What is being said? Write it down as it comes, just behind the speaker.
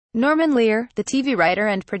Norman Lear, the TV writer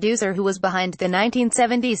and producer who was behind the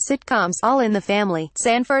 1970s sitcoms All in the Family,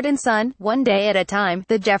 Sanford and Son, One Day at a Time,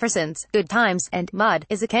 The Jeffersons, Good Times, and Maude,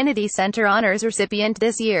 is a Kennedy Center Honors recipient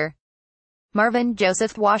this year. Marvin,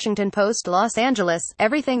 JosephThe, Washington Post, Los Angeles.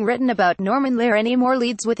 Everything written about Norman Lear anymore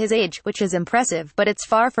leads with his age, which is impressive, but it's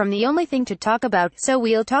far from the only thing to talk about, so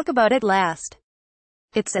we'll talk about it last.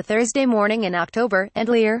 It's a Thursday morning in October, and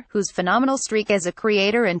Lear, whose phenomenal streak as a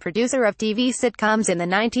creator and producer of TV sitcoms in the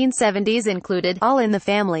 1970s included All in the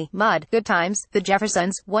Family, Maude, Good Times, The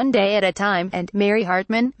Jeffersons, One Day at a Time, and Mary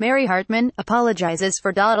Hartman, apologizes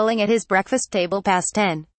for dawdling at his breakfast table past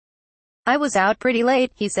 10. "I was out pretty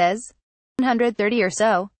late," he says. 130 or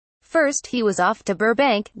so. First, he was off to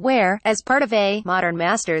Burbank, where, as part of a Modern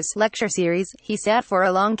Masters lecture series, he sat for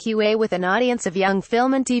a long Q&A with an audience of young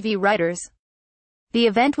film and TV writers. The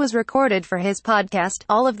event was recorded for his podcast,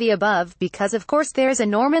 All of the Above, because of course there's a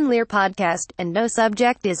Norman Lear podcast, and no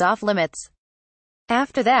subject is off limits.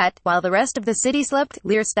 After that, while the rest of the city slept,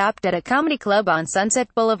 Lear stopped at a comedy club on Sunset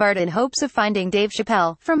Boulevard in hopes of finding Dave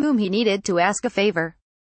Chappelle, from whom he needed to ask a favor.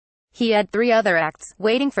 He had 3 other acts,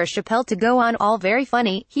 waiting for Chappelle to go on, all very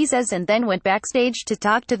funny, he says, and then went backstage to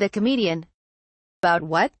talk to the comedian. About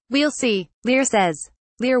what? We'll see, Lear says.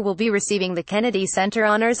 Lear will be receiving the Kennedy Center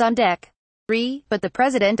Honors on deck 3, but the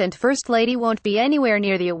President and First Lady won't be anywhere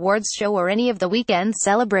near the awards show or any of the weekend's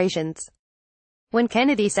celebrations. When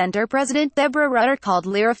Kennedy Center President Deborah Rutter called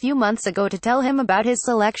Lear a few months ago to tell him about his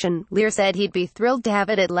selection, Lear said he'd be thrilled to have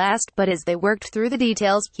it at last, but as they worked through the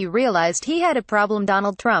details, he realized he had a problem.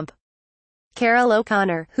 Donald Trump. Carol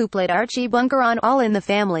O'Connor, who played Archie Bunker on All in the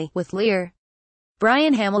Family, with Lear.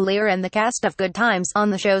 Brian Hamill Lear and the cast of Good Times, on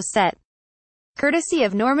the show's set. Courtesy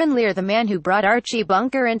of Norman Lear, the man who brought Archie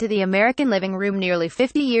Bunker into the American living room nearly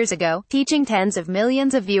 50 years ago, teaching tens of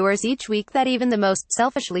millions of viewers each week that even the most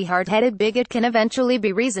selfishly hard-headed bigot can eventually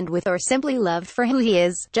be reasoned with or simply loved for who he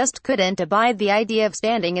is, just couldn't abide the idea of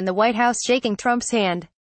standing in the White House shaking Trump's hand.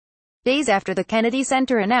 Days after the Kennedy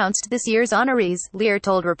Center announced this year's honorees, Lear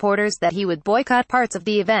told reporters that he would boycott parts of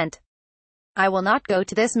the event. "I will not go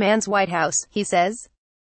to this man's White House," he says.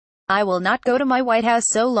 "I will not go to my White House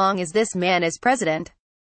so long as this man is president."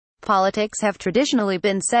 Politics have traditionally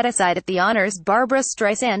been set aside at the honors. Barbra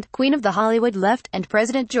Streisand, Queen of the Hollywood Left, and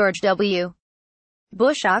President George W.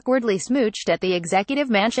 Bush awkwardly smooched at the Executive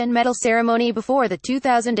Mansion medal ceremony before the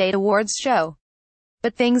 2008 awards show.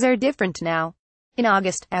 But things are different now. In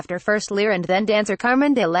August, after first Lear and then dancer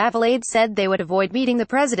Carmen de Lavalade said they would avoid meeting the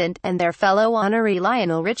president, and their fellow honoree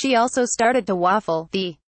Lionel Richie also started to waffle,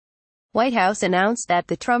 the White House announced that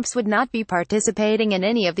the Trumps would not be participating in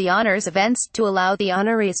any of the honors events, to allow the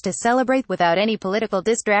honorees to celebrate without any political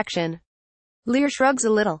distraction. Lear shrugs a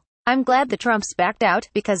little. "I'm glad the Trumps backed out,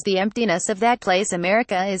 because the emptiness of that place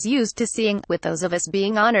America is used to seeing, with those of us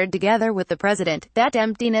being honored together with the president, that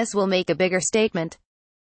emptiness will make a bigger statement."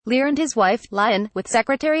 Lear and his wife, Lion, with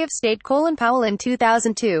Secretary of State Colin Powell in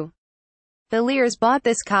 2002. The Lears bought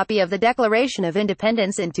this copy of the Declaration of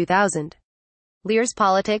Independence in 2000. Lear's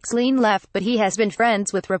politics lean left, but he has been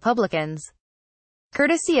friends with Republicans.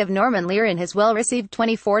 Courtesy of Norman Lear in his well-received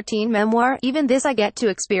 2014 memoir, Even This I Get to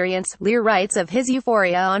Experience, Lear writes of his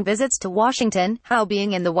euphoria on visits to Washington, how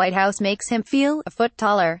being in the White House makes him feel a foot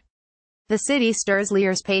taller. The city stirs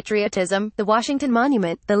Lear's patriotism, the Washington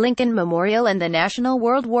Monument, the Lincoln Memorial and the National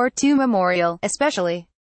World War II Memorial, especially.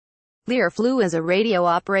 Lear flew as a radio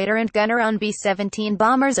operator and gunner on B-17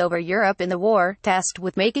 bombers over Europe in the war, tasked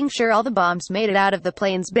with making sure all the bombs made it out of the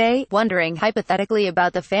plane's bay, wondering hypothetically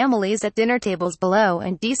about the families at dinner tables below,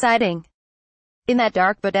 and deciding. In that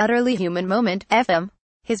dark but utterly human moment, FM.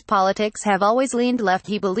 His politics have always leaned left.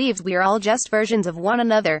 He believes we are all just versions of one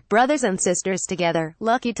another, brothers and sisters together,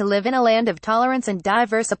 lucky to live in a land of tolerance and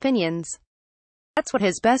diverse opinions. That's what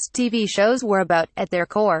his best TV shows were about, at their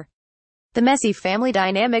core. The messy family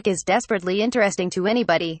dynamic is desperately interesting to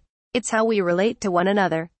anybody. It's how we relate to one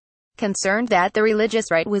another. Concerned that the religious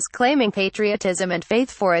right was claiming patriotism and faith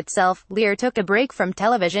for itself, Lear took a break from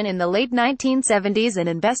television in the late 1970s and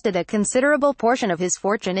invested a considerable portion of his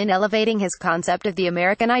fortune in elevating his concept of the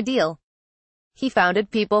American ideal. He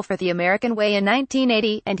founded People for the American Way in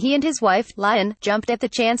 1980, and he and his wife, Lion, jumped at the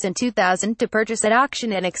chance in 2000 to purchase at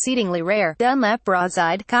auction an exceedingly rare Dunlap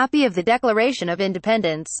broadside copy of the Declaration of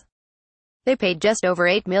Independence. They paid just over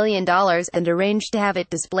 $8 million and arranged to have it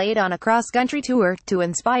displayed on a cross-country tour to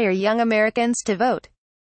inspire young Americans to vote.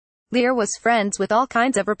 Lear was friends with all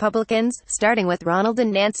kinds of Republicans, starting with Ronald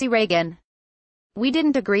and Nancy Reagan. "We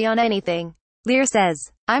didn't agree on anything," Lear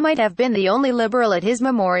says. "I might have been the only liberal at his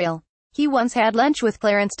memorial." He once had lunch with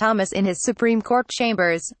Clarence Thomas in his Supreme Court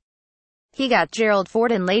chambers. He got Gerald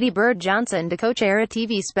Ford and Lady Bird Johnson to co-chair a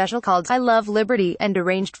TV special called I Love Liberty, and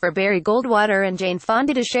arranged for Barry Goldwater and Jane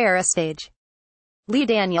Fonda to share a stage. Lee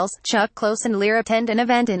Daniels, Chuck Close and Lear attend an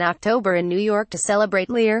event in October in New York to celebrate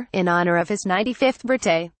Lear, in honor of his 95th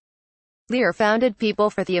birthday. Lear founded People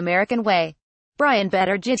for the American Way. Brian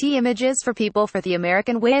Better GT Images for People for the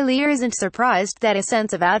American Way. Lear isn't surprised that a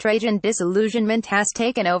sense of outrage and disillusionment has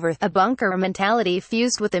taken over, a bunker mentality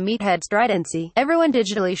fused with a meathead stridency, everyone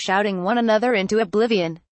digitally shouting one another into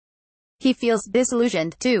oblivion. He feels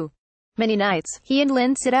disillusioned, too. Many nights, he and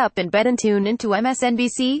Lynn sit up in bed and tune into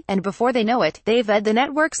MSNBC, and before they know it, they've had the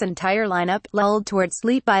network's entire lineup, lulled toward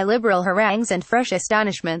sleep by liberal harangues and fresh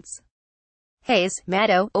astonishments. Hayes,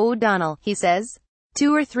 Maddow, O'Donnell, he says.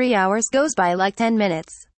 2 or 3 hours goes by like 10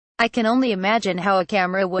 minutes. I can only imagine how a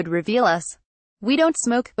camera would reveal us. We don't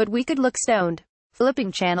smoke, but we could look stoned.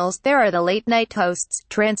 Flipping channels, there are the late-night hosts,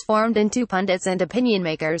 transformed into pundits and opinion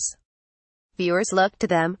makers. Viewers look to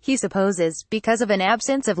them, he supposes, because of an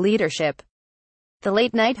absence of leadership. The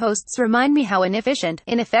late-night hosts remind me how inefficient,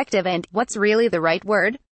 ineffective and, what's really the right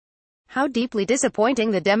word? How deeply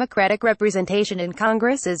disappointing the Democratic representation in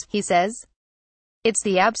Congress is, he says. It's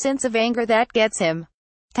the absence of anger that gets him.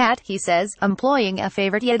 Tat, he says, employing a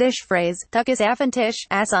favorite Yiddish phrase, tuck his affentish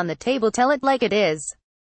ass on the table, tell it like it is.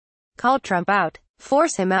 Call Trump out.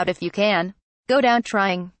 Force him out if you can. Go down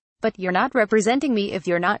trying. But you're not representing me if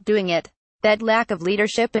you're not doing it. That lack of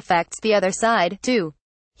leadership affects the other side, too.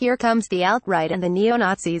 Here comes the alt-right and the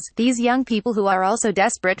neo-Nazis, these young people who are also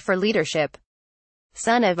desperate for leadership.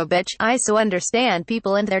 Son of a bitch, I so understand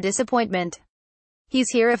people and their disappointment.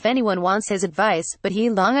 He's here if anyone wants his advice, but he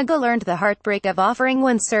long ago learned the heartbreak of offering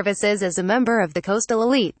one's services as a member of the coastal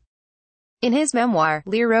elite. In his memoir,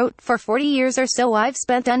 Lear wrote, for 40 years or so I've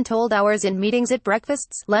spent untold hours in meetings at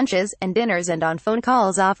breakfasts, lunches, and dinners and on phone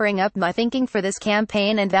calls offering up my thinking for this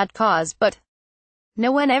campaign and that cause, but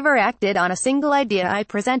no one ever acted on a single idea I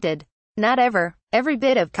presented. Not ever. Every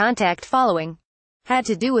bit of contact following had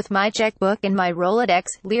to do with my checkbook and my Rolodex.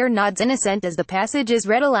 Lear nods innocent as the passage is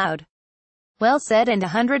read aloud. Well said and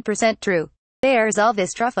 100% true. There's all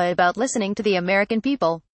this truffa about listening to the American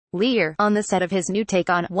people. Lear, on the set of his new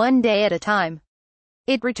take on One Day at a Time.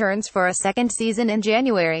 It returns for a second season in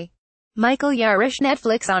January. Michael Yarish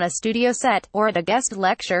Netflix on a studio set, or at a guest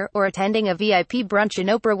lecture, or attending a VIP brunch in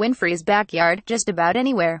Oprah Winfrey's backyard, just about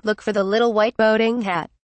anywhere, look for the little white boating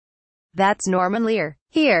hat. That's Norman Lear.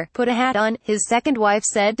 Here, put a hat on, his second wife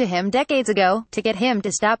said to him decades ago, to get him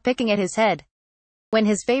to stop picking at his head. When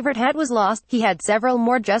his favorite hat was lost, he had several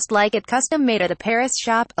more just like it custom-made at a Paris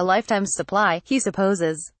shop, a lifetime's supply, he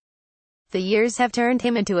supposes. The years have turned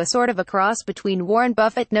him into a sort of a cross between Warren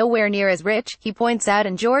Buffett, nowhere near as rich, he points out,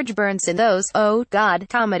 and George Burns in those, oh, God,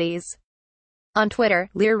 comedies. On Twitter,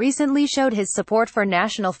 Lear recently showed his support for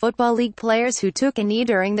National Football League players who took a knee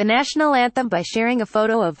during the national anthem by sharing a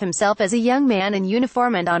photo of himself as a young man in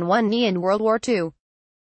uniform and on one knee in World War II.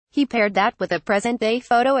 He paired that with a present-day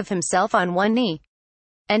photo of himself on one knee.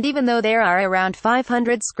 And even though there are around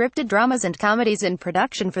 500 scripted dramas and comedies in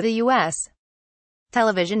production for the U.S.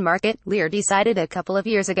 television market, Lear decided a couple of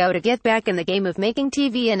years ago to get back in the game of making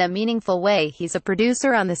TV in a meaningful way. He's a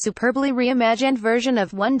producer on the superbly reimagined version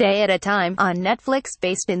of One Day at a Time, on Netflix,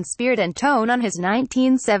 based in spirit and tone on his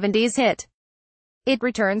 1970s hit. It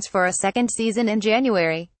returns for a second season in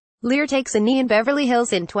January. Lear takes a knee in Beverly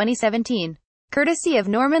Hills in 2017. Courtesy of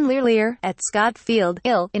Norman Lear, at Scott Field,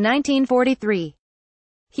 Ill, in 1943.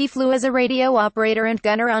 He flew as a radio operator and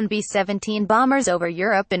gunner on B-17 bombers over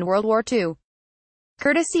Europe in World War II.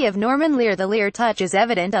 Courtesy of Norman Lear, the Lear touch is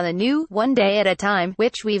evident on the new One Day at a Time,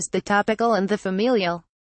 which weaves the topical and the familial.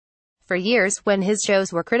 For years, when his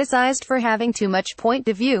shows were criticized for having too much point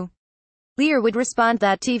of view, Lear would respond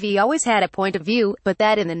that TV always had a point of view, but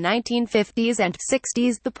that in the 1950s and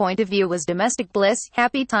 60s the point of view was domestic bliss,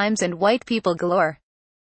 happy times and white people galore.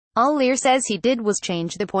 All Lear says he did was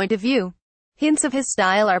change the point of view. Hints of his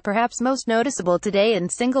style are perhaps most noticeable today in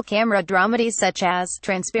single-camera dramedies such as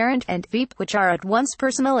Transparent and Veep, which are at once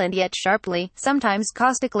personal and yet sharply, sometimes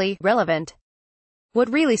caustically, relevant.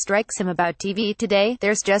 What really strikes him about TV today,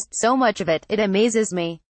 there's just so much of it, it amazes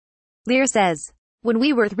me. Lear says, when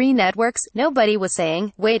we were 3 networks, nobody was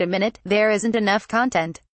saying, wait a minute, there isn't enough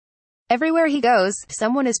content. Everywhere he goes,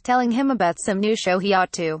 someone is telling him about some new show he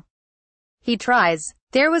ought to. He tries.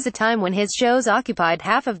 There was a time when his shows occupied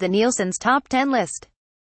half of the Nielsen's top 10 list.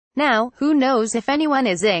 Now, who knows if anyone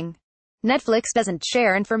is ing. Netflix doesn't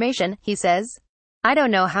share information, he says. I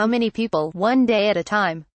don't know how many people, one day at a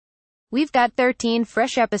time. We've got 13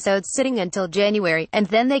 fresh episodes sitting until January, and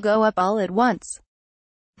then they go up all at once.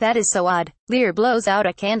 That is so odd. Lear blows out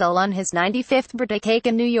a candle on his 95th birthday cake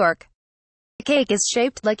in New York. The cake is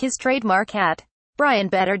shaped like his trademark hat. Brian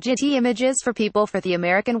better GT images for people for the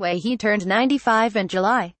American way. He turned 95 in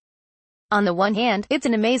July. On the one hand, it's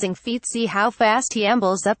an amazing feat, see how fast he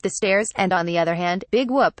ambles up the stairs, and on the other hand,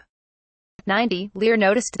 big whoop. At 90, Lear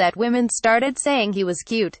noticed that women started saying he was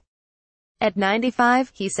cute. At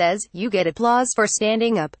 95, he says, you get applause for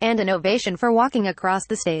standing up, and an ovation for walking across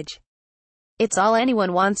the stage. It's all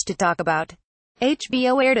anyone wants to talk about.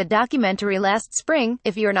 HBO aired a documentary last spring,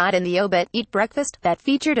 If You're Not in the Obit, Eat Breakfast, that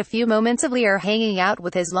featured a few moments of Lear hanging out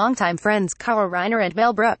with his longtime friends Carl Reiner and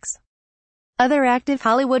Mel Brooks. Other active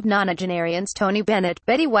Hollywood nonagenarians Tony Bennett,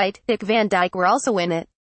 Betty White, Dick Van Dyke were also in it.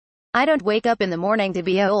 I don't wake up in the morning to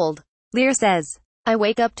be old, Lear says. I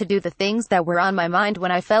wake up to do the things that were on my mind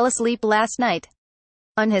when I fell asleep last night.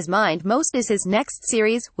 On his mind most is his next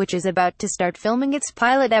series, which is about to start filming its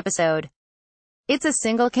pilot episode. It's a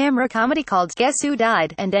single-camera comedy called Guess Who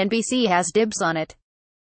Died, and NBC has dibs on it.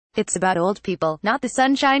 It's about old people, not the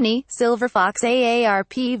sunshiny, silver fox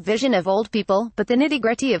AARP vision of old people, but the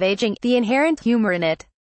nitty-gritty of aging, the inherent humor in it.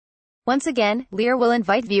 Once again, Lear will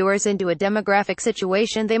invite viewers into a demographic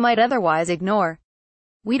situation they might otherwise ignore.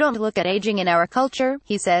 We don't look at aging in our culture,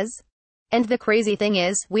 he says. And the crazy thing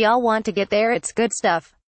is, we all want to get there. It's good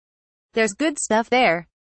stuff. There's good stuff there.